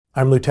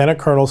I'm Lieutenant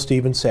Colonel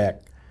Stephen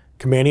Sack,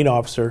 Commanding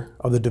Officer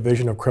of the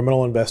Division of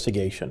Criminal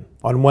Investigation.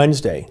 On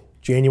Wednesday,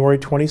 January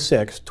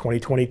 26,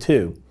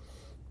 2022,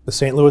 the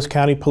St. Louis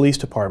County Police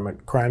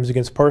Department Crimes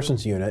Against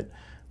Persons Unit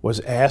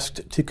was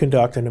asked to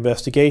conduct an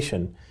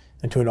investigation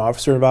into an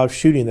officer-involved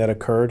shooting that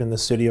occurred in the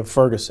city of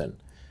Ferguson,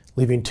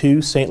 leaving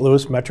 2 St.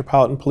 Louis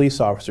Metropolitan Police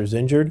Officers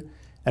injured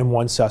and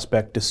 1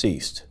 suspect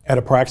deceased. At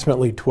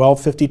approximately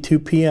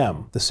 12:52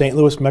 p.m., the St.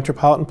 Louis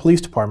Metropolitan Police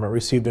Department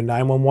received a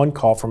 911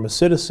 call from a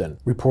citizen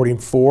reporting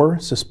 4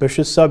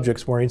 suspicious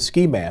subjects wearing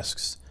ski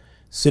masks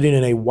sitting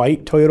in a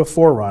white Toyota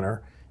 4Runner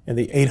in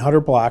the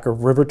 800 block of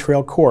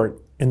Rivertrail Court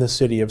in the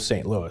city of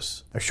St.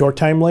 Louis. A short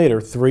time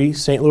later, 3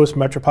 St. Louis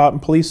Metropolitan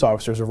Police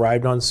officers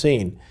arrived on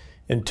scene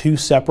in 2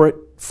 separate,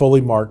 fully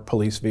marked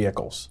police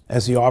vehicles.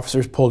 As the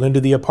officers pulled into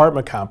the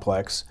apartment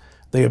complex,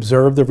 they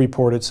observed the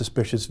reported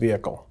suspicious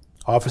vehicle.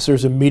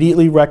 Officers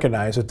immediately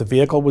recognized that the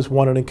vehicle was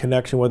wanted in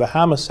connection with a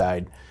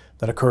homicide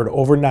that occurred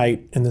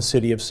overnight in the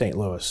city of St.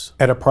 Louis.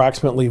 At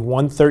approximately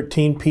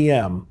 1:13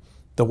 p.m.,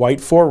 the white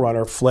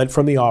 4Runner fled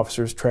from the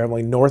officers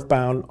traveling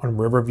northbound on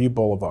Riverview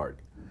Boulevard.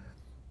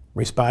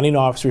 Responding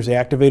officers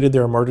activated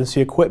their emergency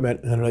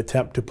equipment in an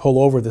attempt to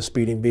pull over the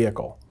speeding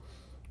vehicle.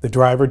 The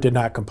driver did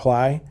not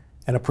comply,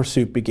 and a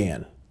pursuit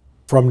began.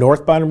 From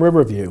northbound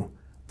Riverview,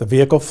 the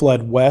vehicle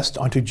fled west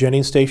onto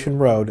Jennings Station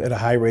Road at a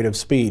high rate of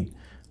speed,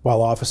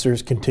 while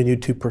officers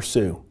continued to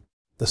pursue.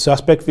 The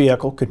suspect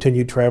vehicle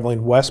continued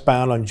traveling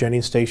westbound on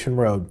Jennings Station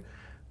Road,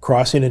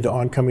 crossing into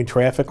oncoming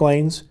traffic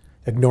lanes,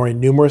 ignoring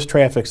numerous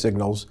traffic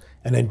signals,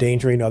 and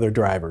endangering other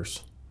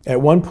drivers.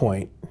 At one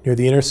point, near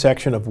the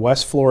intersection of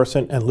West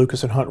Florissant and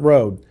Lucas and Hunt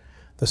Road,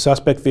 the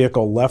suspect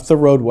vehicle left the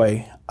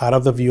roadway out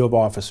of the view of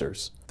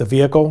officers. The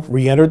vehicle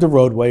re-entered the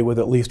roadway with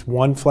at least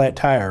 1 flat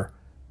tire,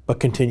 but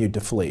continued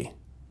to flee.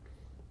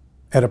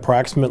 At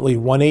approximately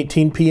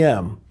 1:18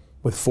 p.m.,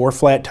 with 4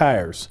 flat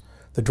tires,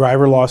 the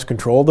driver lost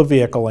control of the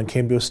vehicle and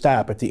came to a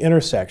stop at the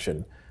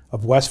intersection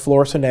of West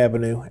Florissant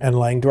Avenue and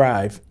Lang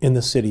Drive in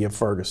the city of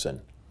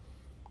Ferguson.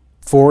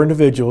 4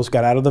 individuals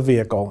got out of the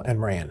vehicle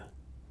and ran.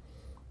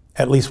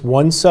 At least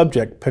 1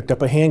 subject picked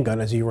up a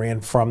handgun as he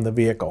ran from the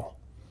vehicle.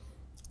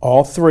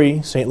 All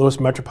 3 St. Louis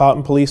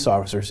Metropolitan Police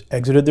officers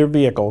exited their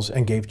vehicles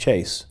and gave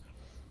chase.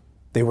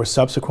 They were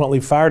subsequently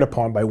fired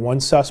upon by 1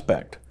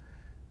 suspect.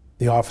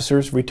 The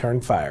officers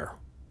returned fire.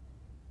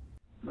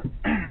 Is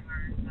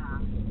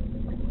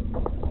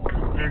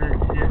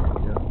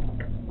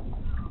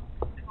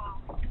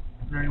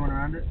there anyone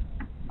around it?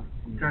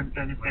 Try to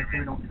this way so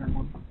we don't turn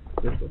one.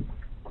 This one.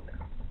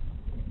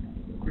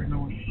 There's no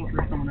one. Oh,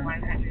 there's someone else.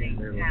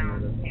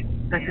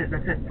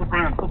 That's it. Flip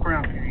around.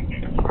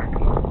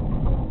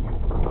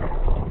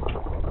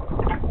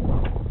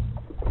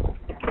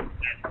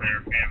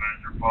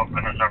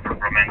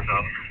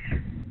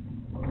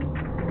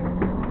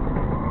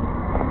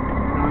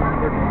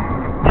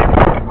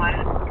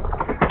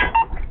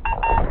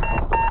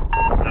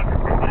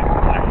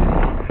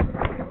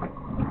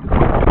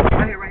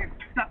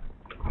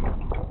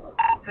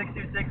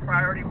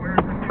 Priority, we're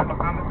pursuit of a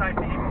homicide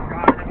vehicle,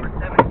 God, number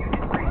 7,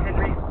 Unit 3,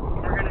 Henry.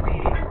 They're going to be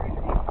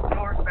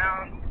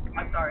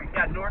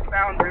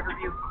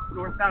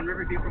northbound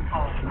Riverview from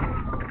Hall.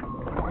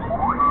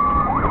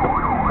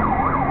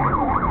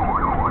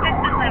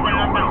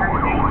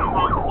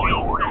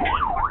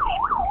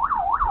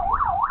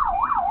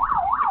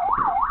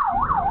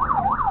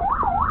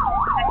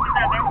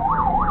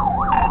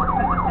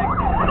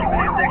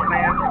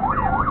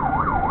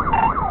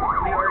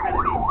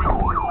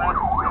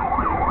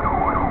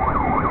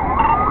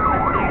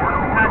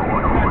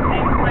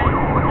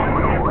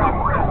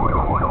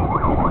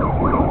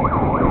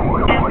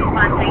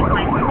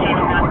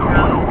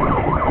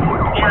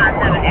 Yeah.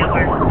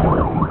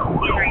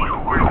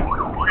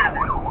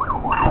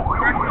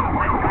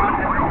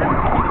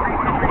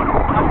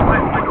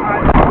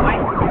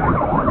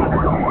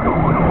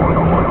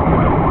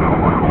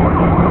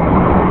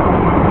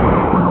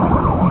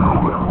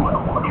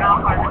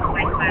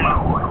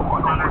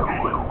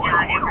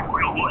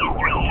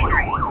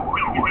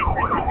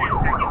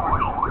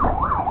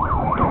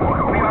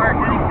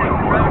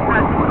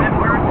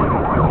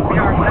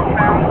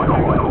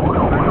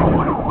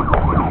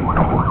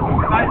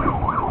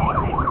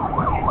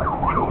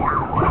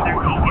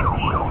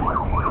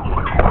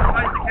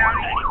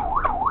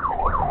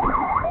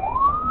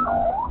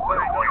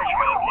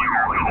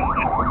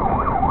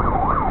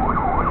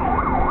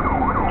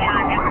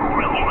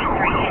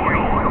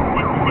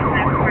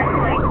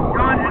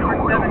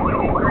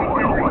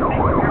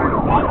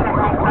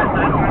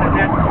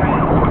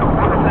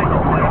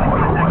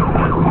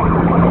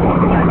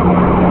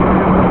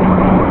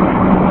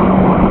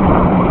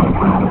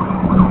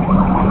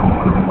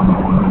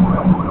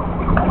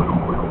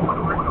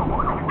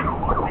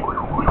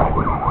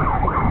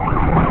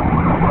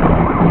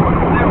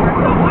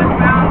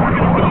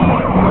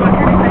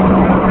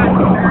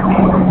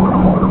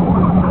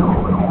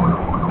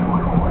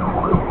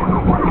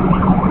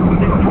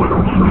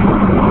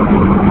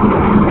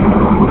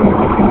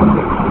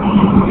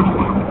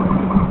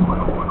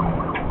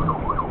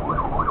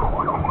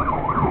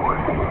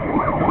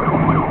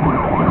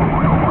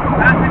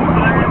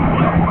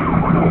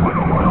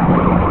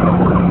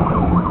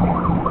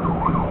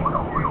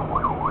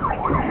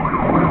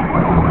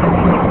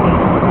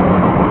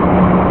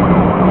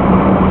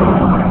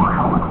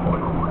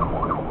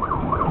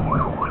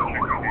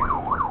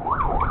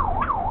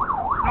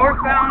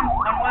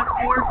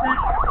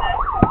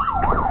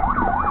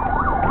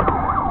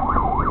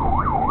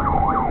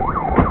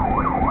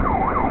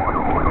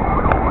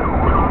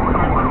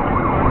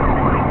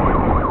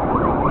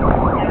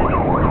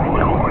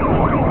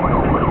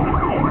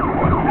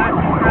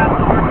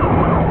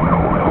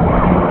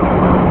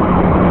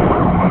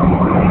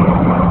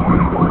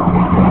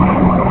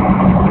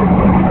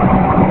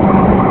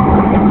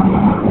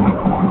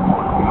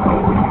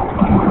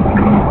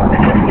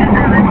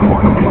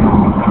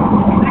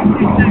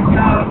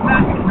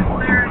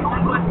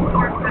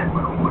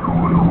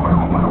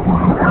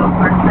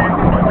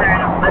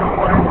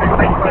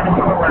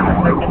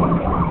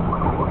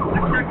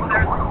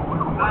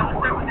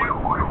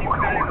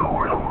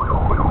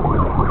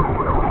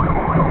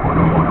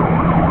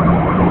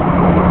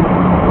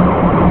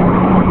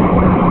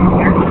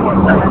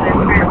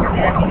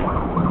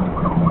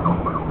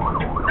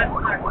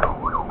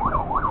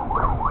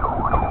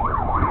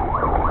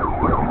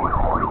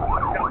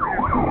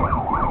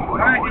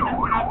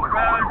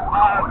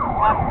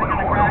 possibly going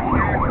to crash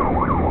here.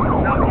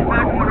 No, he's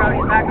back on the road.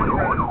 He's back on the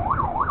road.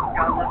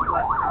 Got a left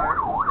tire.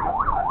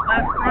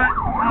 Left front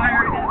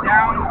tire is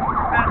down.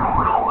 Passing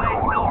Stowaway,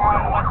 still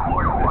on West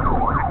Florissant.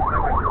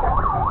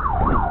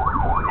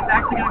 It's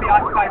actually going to be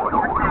occupied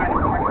 4 times.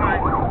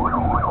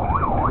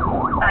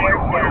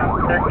 Tires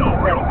down. 1317.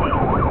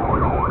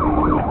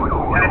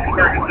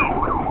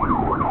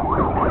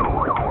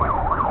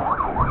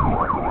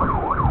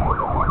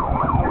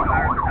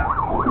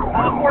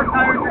 All 4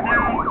 tires are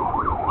down.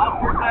 All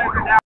 4 tires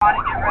are down. Body,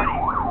 get ready.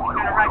 It's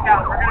going to wreck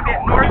out. We're going to be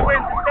at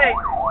Northwinds Estate.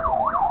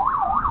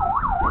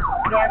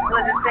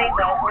 Northwinds Estate,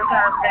 all 4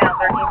 tires down.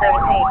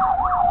 1317.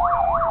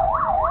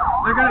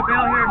 They're going to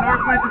bail here at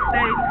Northwinds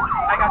Estate.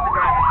 I got the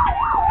driver.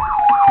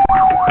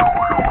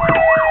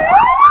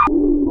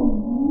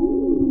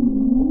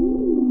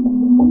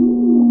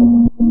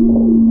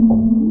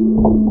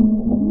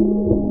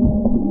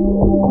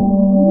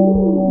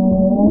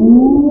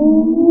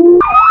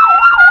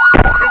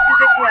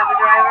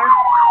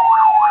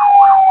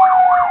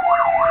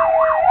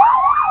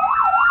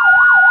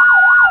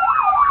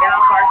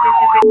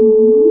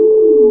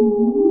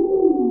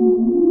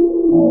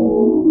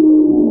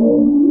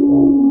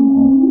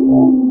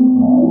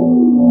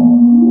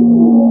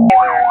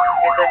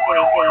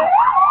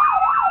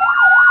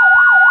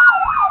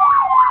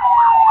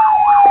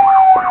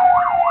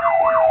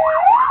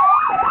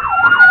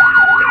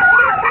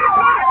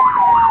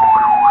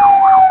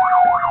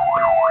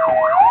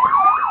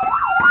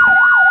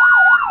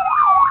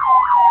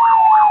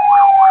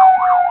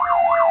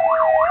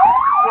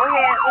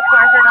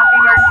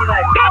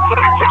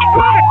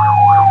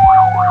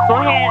 Go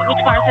ahead, which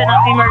car set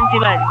off the emergency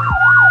button?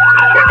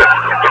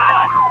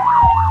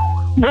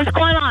 What's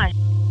going on?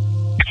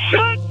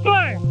 Shots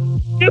fired!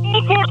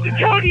 Double Carson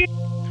County!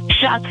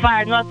 Shots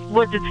fired,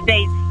 Northwoods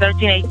Estates,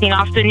 1318.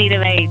 Officer need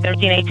of aid,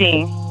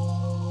 1318.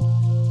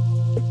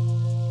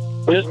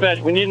 Dispatch,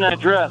 we need an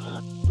address.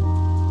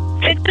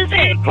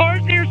 626.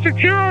 Cars here,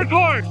 secure our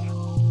cars!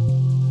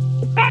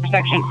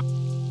 Section.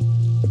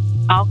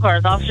 All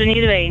cars, officer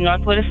need of aid,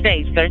 Northwood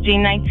Estates,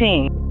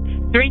 1319.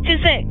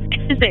 326,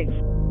 626.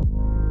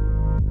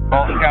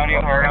 Fulton County,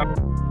 Ohio.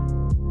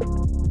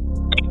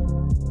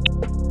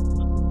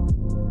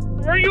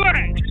 Where are you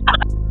at?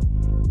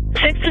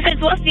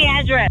 626, what's the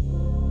address?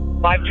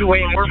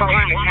 528, we're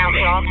behind the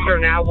county officer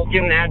now. We'll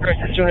give him the address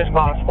as soon as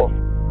possible.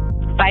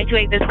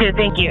 528, that's good,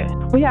 thank you.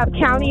 We have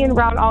county en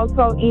route,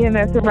 also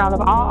EMS en route.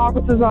 Are all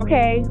officers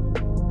okay?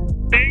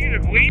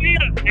 Negative, we need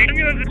an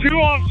ambulance and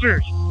 2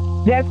 officers.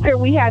 That's good.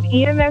 We have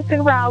EMS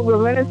en route. We're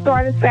going to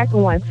start a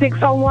second one.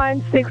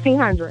 601,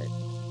 1600.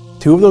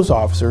 2 of those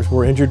officers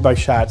were injured by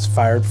shots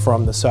fired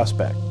from the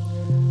suspect.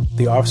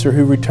 The officer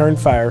who returned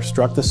fire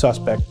struck the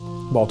suspect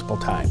multiple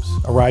times.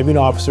 Arriving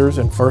officers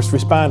and first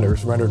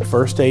responders rendered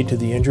first aid to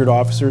the injured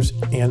officers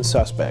and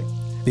suspect.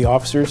 The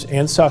officers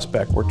and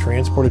suspect were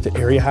transported to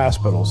area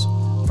hospitals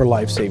for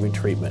life-saving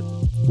treatment.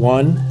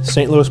 1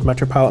 St. Louis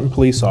Metropolitan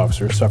Police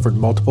Officer suffered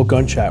multiple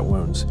gunshot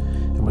wounds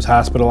and was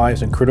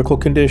hospitalized in critical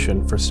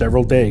condition for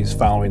several days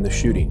following the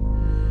shooting.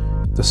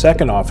 The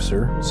second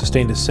officer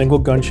sustained a single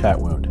gunshot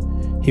wound.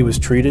 He was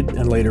treated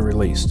and later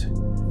released.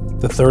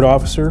 The third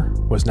officer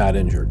was not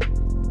injured.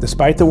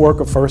 Despite the work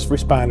of first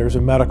responders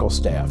and medical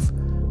staff,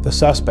 the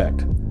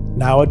suspect,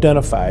 now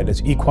identified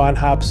as Equan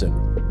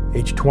Hobson,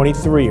 age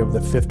 23 of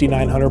the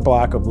 5900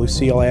 block of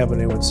Lucille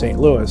Avenue in St.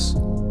 Louis,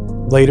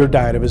 later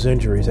died of his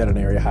injuries at an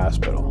area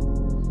hospital.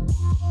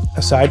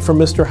 Aside from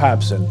Mr.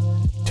 Hobson,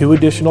 2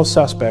 additional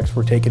suspects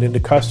were taken into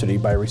custody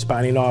by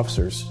responding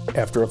officers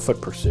after a foot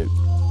pursuit.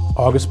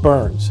 August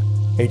Burns,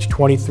 age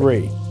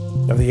 23,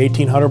 of the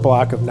 1800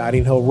 block of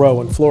Notting Hill Row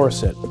in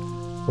Florissant,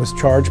 was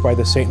charged by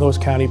the St. Louis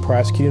County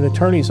Prosecuting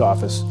Attorney's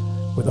Office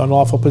with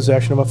unlawful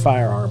possession of a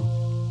firearm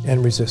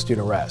and resisting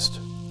arrest.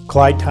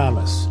 Clyde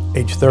Thomas,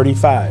 age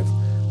 35,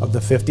 of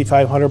the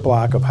 5500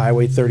 block of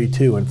Highway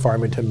 32 in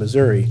Farmington,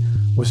 Missouri,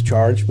 was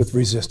charged with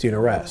resisting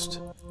arrest.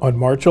 On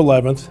March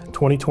 11,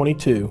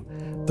 2022,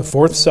 the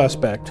 4th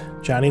suspect,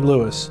 Johnny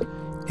Lewis,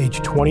 age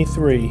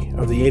 23,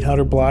 of the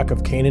 800 block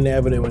of Canaan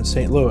Avenue in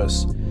St.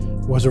 Louis,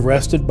 was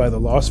arrested by the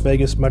Las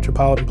Vegas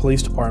Metropolitan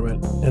Police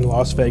Department in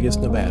Las Vegas,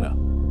 Nevada.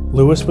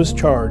 Lewis was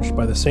charged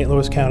by the St.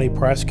 Louis County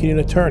Prosecuting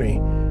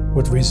Attorney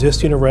with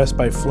resisting arrest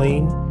by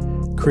fleeing,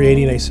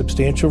 creating a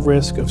substantial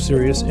risk of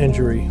serious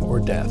injury or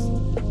death.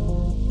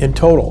 In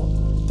total,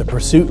 the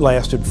pursuit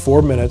lasted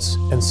 4 minutes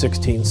and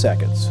 16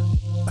 seconds.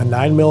 A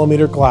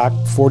 9mm Glock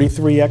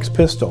 43X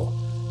pistol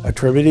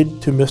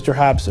attributed to Mr.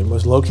 Hobson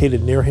was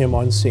located near him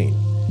on scene.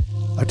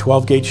 A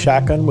 12-gauge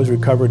shotgun was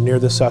recovered near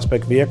the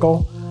suspect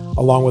vehicle,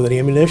 along with an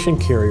ammunition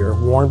carrier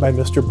worn by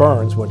Mr.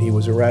 Burns when he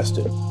was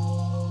arrested.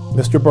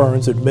 Mr.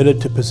 Burns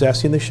admitted to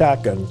possessing the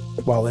shotgun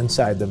while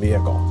inside the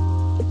vehicle.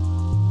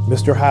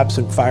 Mr.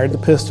 Hobson fired the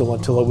pistol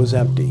until it was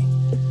empty.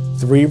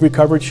 3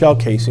 recovered shell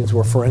casings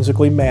were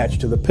forensically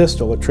matched to the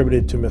pistol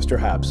attributed to Mr.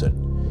 Hobson.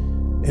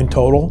 In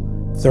total,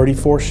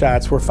 34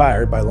 shots were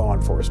fired by law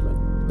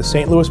enforcement. The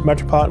St. Louis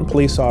Metropolitan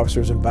Police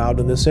officers involved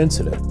in this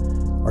incident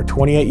are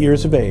 28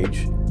 years of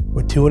age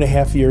with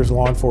 2.5 years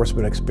law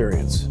enforcement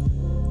experience.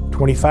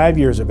 25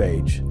 years of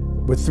age,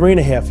 with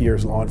 3.5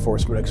 years law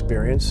enforcement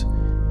experience,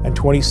 and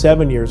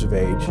 27 years of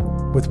age,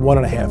 with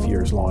 1.5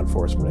 years law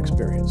enforcement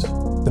experience.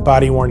 The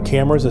body-worn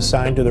cameras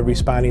assigned to the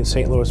responding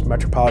St. Louis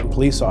Metropolitan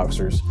Police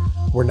Officers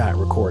were not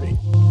recording.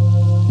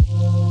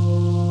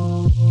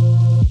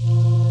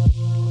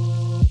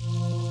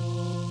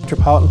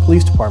 Metropolitan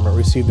Police Department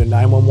received a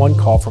 911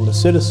 call from a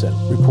citizen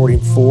reporting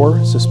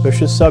 4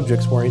 suspicious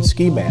subjects wearing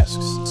ski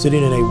masks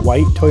sitting in a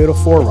white Toyota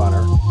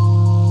 4Runner